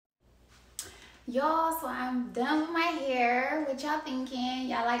Y'all, so I'm done with my hair. What y'all thinking?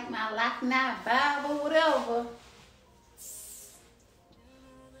 Y'all like my Loc Knot vibe or whatever?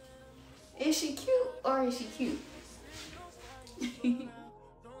 Is she cute or is she cute?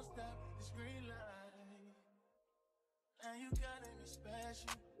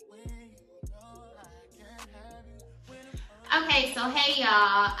 Okay, so hey y'all,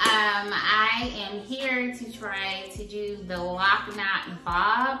 I am here to try to do the Loc Knot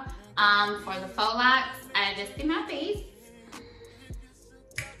bob for the faux locks. I just did my face.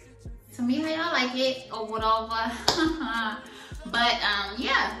 Tell me how y'all like it or whatever. But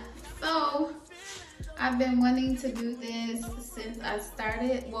yeah, so I've been wanting to do this since I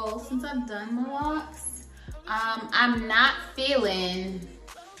started, well, since I've done my locks. I'm not feeling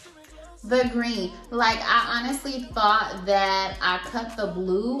the green. Like, I honestly thought that I cut the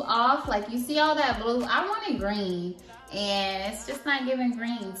blue off. Like, you see all that blue? I wanted green and it's just not giving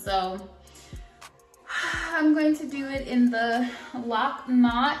green. So I'm going to do it in the Loc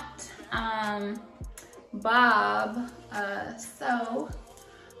Knot bob. So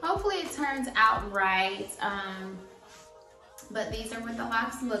hopefully it turns out right. But these are what the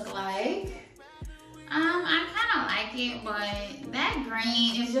locks look like. I kind of like it, but that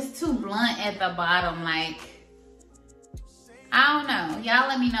green is just too blunt at the bottom. Like, I don't know. Y'all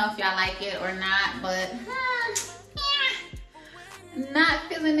let me know if y'all like it or not, but not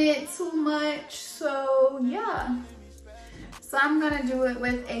feeling it too much. So yeah. So I'm gonna do it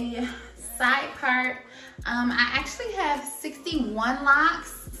with a side part. I actually have 61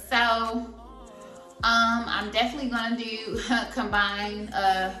 locks, so I'm definitely gonna do combine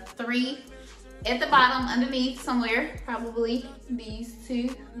 3 at the bottom underneath somewhere, probably these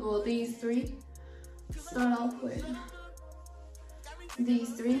 2, well, these 3. Start off with these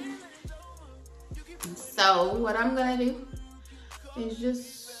 3. So what I'm gonna do is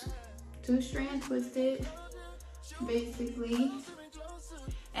just 2 strand twisted, basically.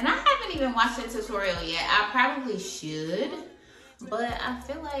 And I haven't even watched the tutorial yet. I probably should, but I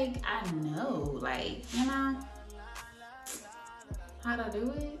feel like I know, like, you know, how to do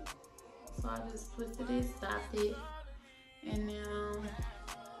it. So I just twisted it, stopped it, and now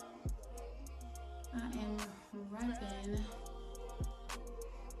I am wrapping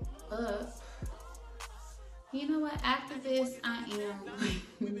up. You know what? After this, I am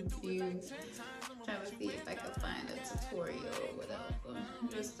going to try to see if I can find a tutorial or whatever,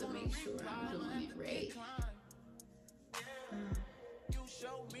 just to make sure I'm doing it right.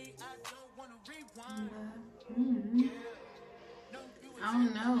 I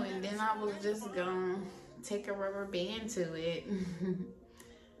don't know, and then I was just gonna take a rubber band to it.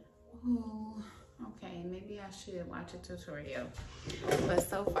 Ooh, okay, maybe I should watch a tutorial. But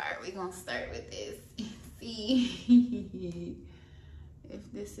so far, we're gonna start with this and see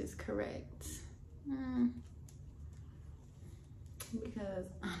if this is correct. Because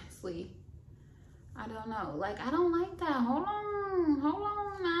honestly, I don't know. Like, I don't like that. Hold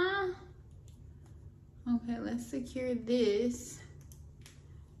on now. Okay, let's secure this.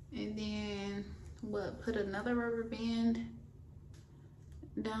 And then, what, put another rubber band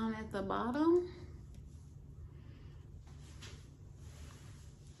down at the bottom.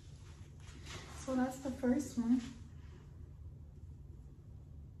 So that's the first one.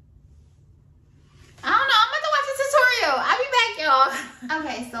 I don't know, I'm about to watch a tutorial. I'll be back, y'all.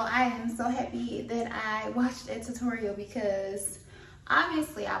 Okay, so I am so happy that I watched a tutorial because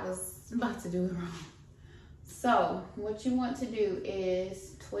obviously I was about to do it wrong. So what you want to do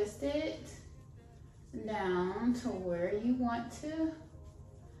is twist it down to where you want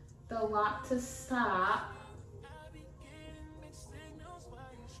the lock to stop,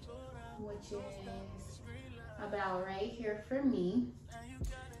 which is about right here for me.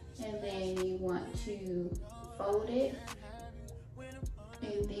 And then you want to fold it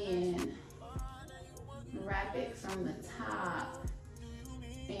and then wrap it from the top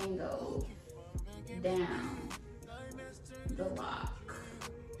and go down the lock.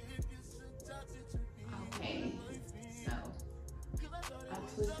 Okay, so I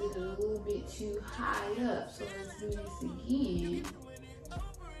twisted it a little bit too high up, so let's do this again.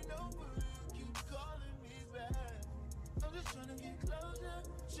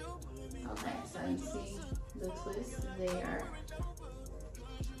 Okay, so you see the twist there.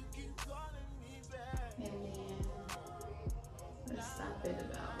 And then let's stop it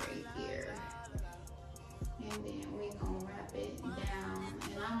about right here. And then we're gonna wrap it down.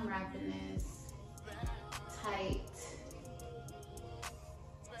 And I'm wrapping this tight.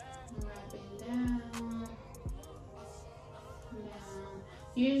 Wrapping down.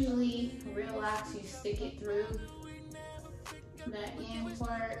 Usually, real locks, you stick it through that end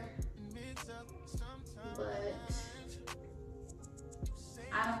part.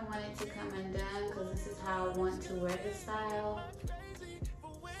 to come undone because this is how I want to wear the style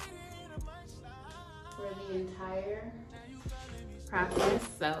for the entire process.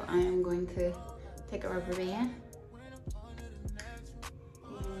 So I am going to take a rubber band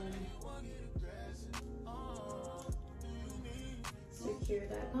and secure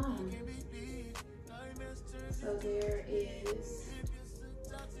that bottom. So there is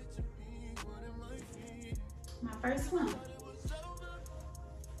my first one.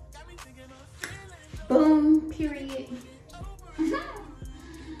 Boom, period. And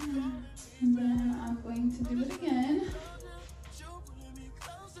then I'm going to do it again.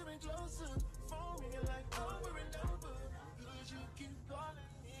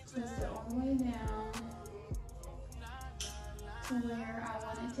 Twist it all the way down to where I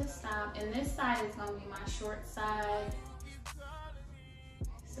want it to stop. And this side is going to be my short side.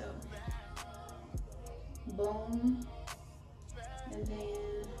 So, boom. And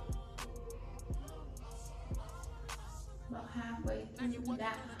then about halfway through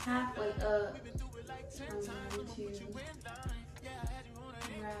that, halfway up, I'm going to wrap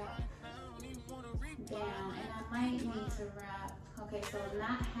down. And I might need to wrap, okay, so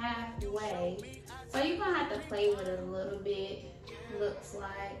not halfway. So you're gonna have to play with it a little bit, looks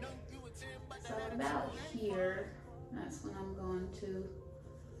like. So about here, that's when I'm going to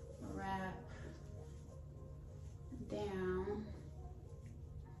wrap down.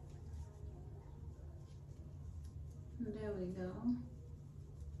 There we go.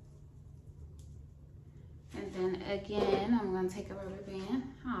 And then again, I'm gonna take a rubber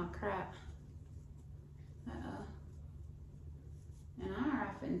band. Oh crap. And I'm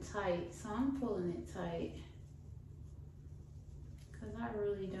wrapping tight, so I'm pulling it tight. Cause I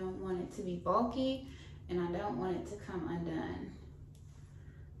really don't want it to be bulky and I don't want it to come undone.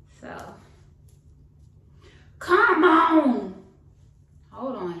 So, come on!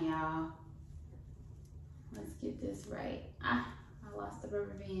 Hold on, y'all. Let's get this right. I lost the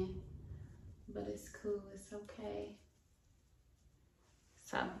rubber band, but it's cool, it's okay.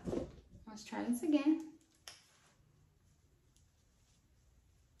 So, let's try this again.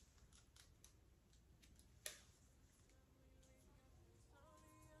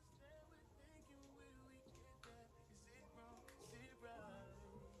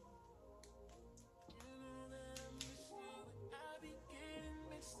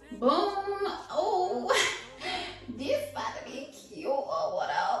 Boom! Oh, this about to be cute or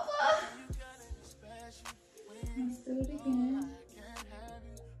whatever. Let's do it again.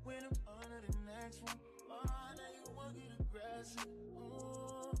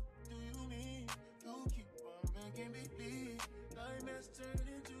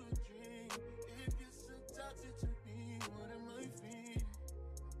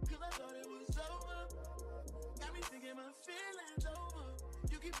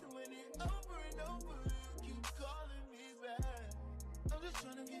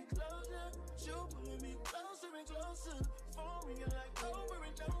 Trying to get closer, you pulling me closer and closer, for me like over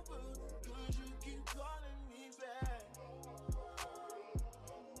and over, cause you keep calling me back.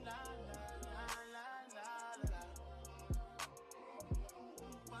 La la la la la la.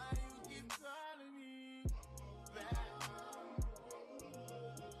 Why you keep calling me back?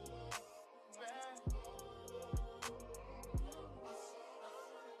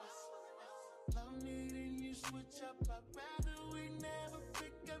 I'm needing you switch up, I'd rather we never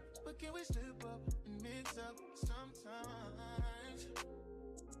pick up, but can we slip up and mix up sometimes?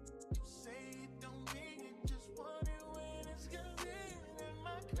 You say it don't mean it, just want it when it's convenient. Am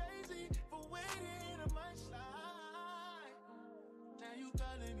I crazy for waiting on my side? Now you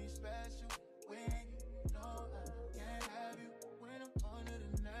calling me special when you know I can't have you, when I'm under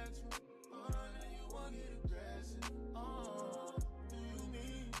the next one. Oh, now you want it aggressive. Oh, do you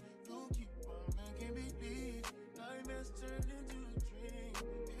mean you keep on making me leave? Nightmares turn into a dream.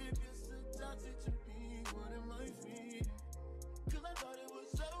 If you're so toxic to me, what am I feeling? Cause I thought it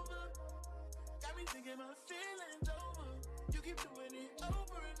was over. Got me thinking my feelings over. You keep doing it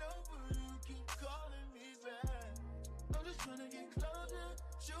over and over. You keep calling me back. I'm just trying to get closer.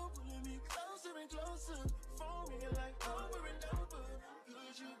 You pulling me closer and closer. For me like over and over.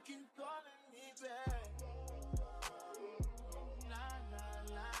 Cause you keep calling me back. La la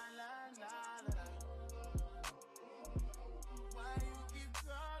la la la la. Why you keep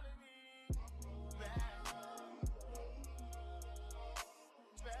calling me back?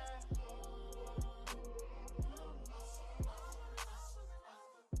 Back.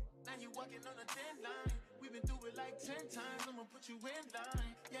 Now you walking on a deadline. We've been through it like 10 times. I'ma put you in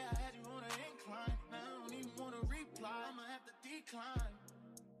line. Yeah, I had you on an incline. Now I don't even wanna reply. I'ma have to decline.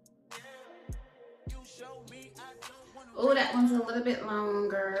 Yeah. You show me I don't wanna Oh, that one's a little bit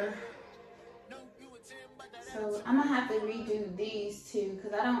longer. So I'm gonna have to redo these two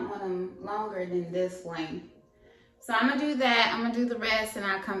because I don't want them longer than this length. So I'm gonna do that, I'm gonna do the rest, and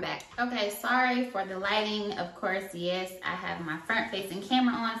I'll come back. Okay, sorry for the lighting. Of course, yes, I have my front facing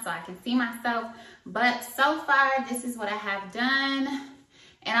camera on so I can see myself. But so far, this is what I have done.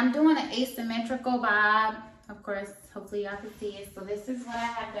 And I'm doing an asymmetrical bob. Of course, hopefully y'all can see it. So this is what I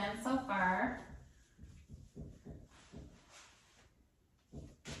have done so far.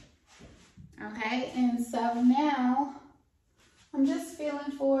 Okay, and so now I'm just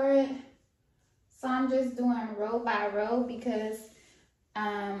feeling for it. So I'm just doing row by row because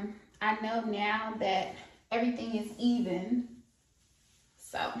I know now that everything is even.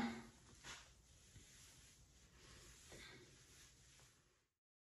 So.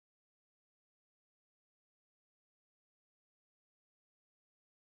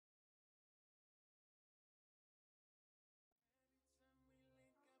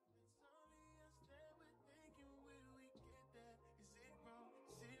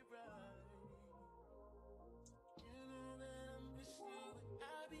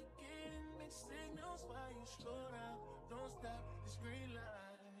 Signals why you slow down, don't stop this green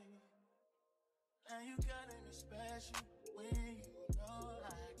light. Now you gotta be special when you know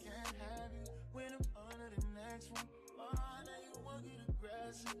I can't have you. When I'm under the next one, oh, now you won't get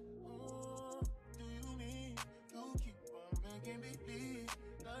aggressive. Oh, do you mean you keep on making me bleed?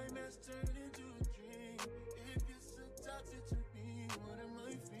 Nightmares turn into a dream. If you're so toxic to me, what am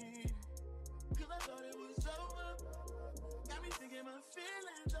I feeling? Cause I thought it was over. Got me thinking my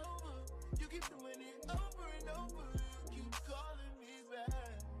feelings over. You keep doing it over and over. You keep calling me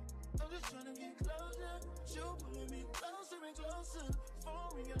back. I'm just trying to get closer. You pulling me closer and closer.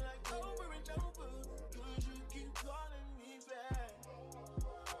 Phone ringing like over and over. Cause you keep calling me back.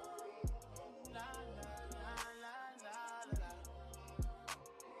 La la la la la la.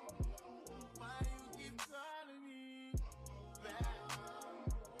 Why you keep calling me back?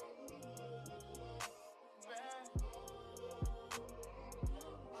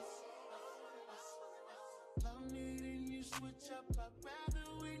 I'm needing you switch up. I'd rather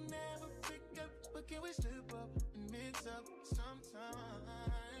we never pick up, but can we slip up and mix up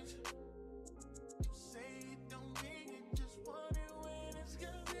sometimes? You say it don't mean it, just want it when it's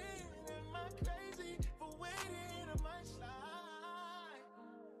convenient. Am I crazy for waiting? Am I slide?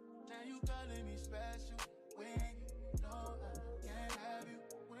 Now you calling me special when you know I can't have you.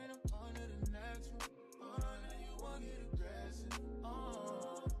 When I'm on to the next one, oh, now you won't get aggressive.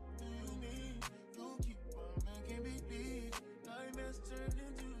 Oh, do you mean you keep on making me bleed? Nightmares turn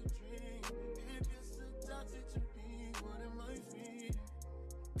into a dream. If you're so toxic to me, what am I feeling?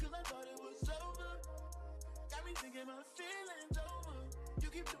 Cause I thought it was over. Got me thinking my feelings over. You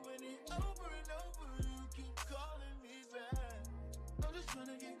keep doing it over and over. You keep calling me back. I'm just trying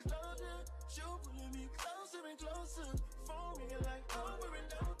to get closer. You pulling me closer and closer. Phone ringing like over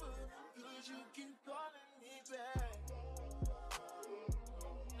and over. Cause you keep calling me back.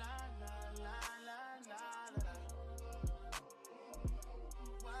 La la la la la la.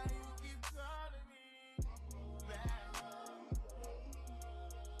 Why you keep calling me back?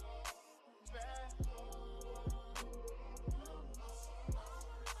 Back.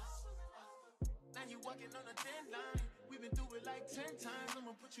 Now you walking on a thin line. We've been through it like 10 times.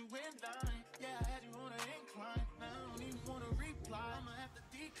 I'ma put you in line. Yeah, I had you on an incline. Now I don't even wanna reply. I'ma have to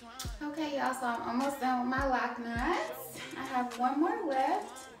decline. Okay, y'all, so I'm almost done with my lock knots. I have one more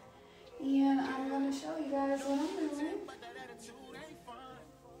left. And I'm gonna show you guys what I'm doing. But that attitude ain't fun.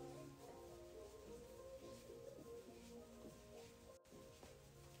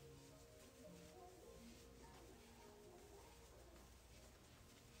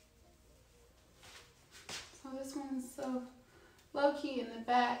 So this one's so low key in the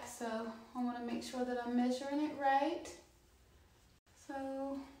back, so I want to make sure that I'm measuring it right.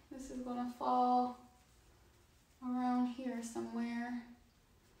 So this is gonna fall around here somewhere.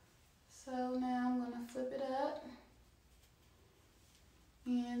 So now I'm gonna flip it up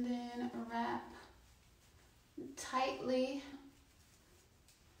and then wrap tightly.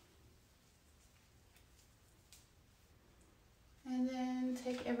 And then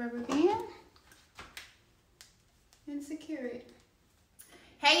take a rubber band and secure it.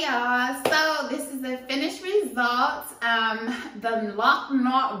 Hey y'all, so this is the finished result. The lock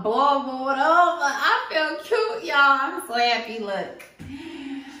knot bubbled over. I feel cute, y'all. I'm so happy. Look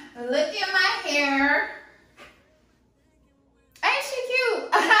at my hair. Ain't she cute?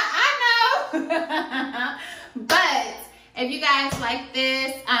 I know. But if you guys like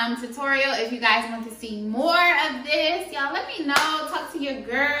this tutorial, if you guys want to see more of this, y'all let me know. Talk to your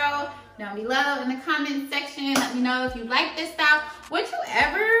girl. down below in the comment section. Let me know if you like this style. Would you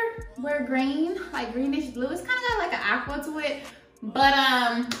ever wear green, like greenish blue? It's kind of got like an aqua to it, but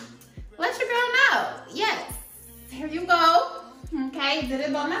let your girl know. Yes, here you go. Okay, did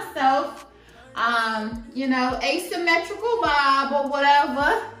it by myself. You know, asymmetrical bob or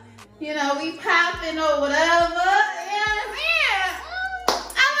whatever. You know, we popping or whatever. You know what I'm saying?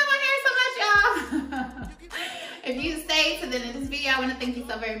 I love my hair so much, y'all. If you stayed to the end of this video, I want to thank you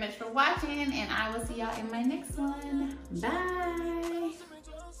so very much for watching, and I will see y'all in my next one. Bye.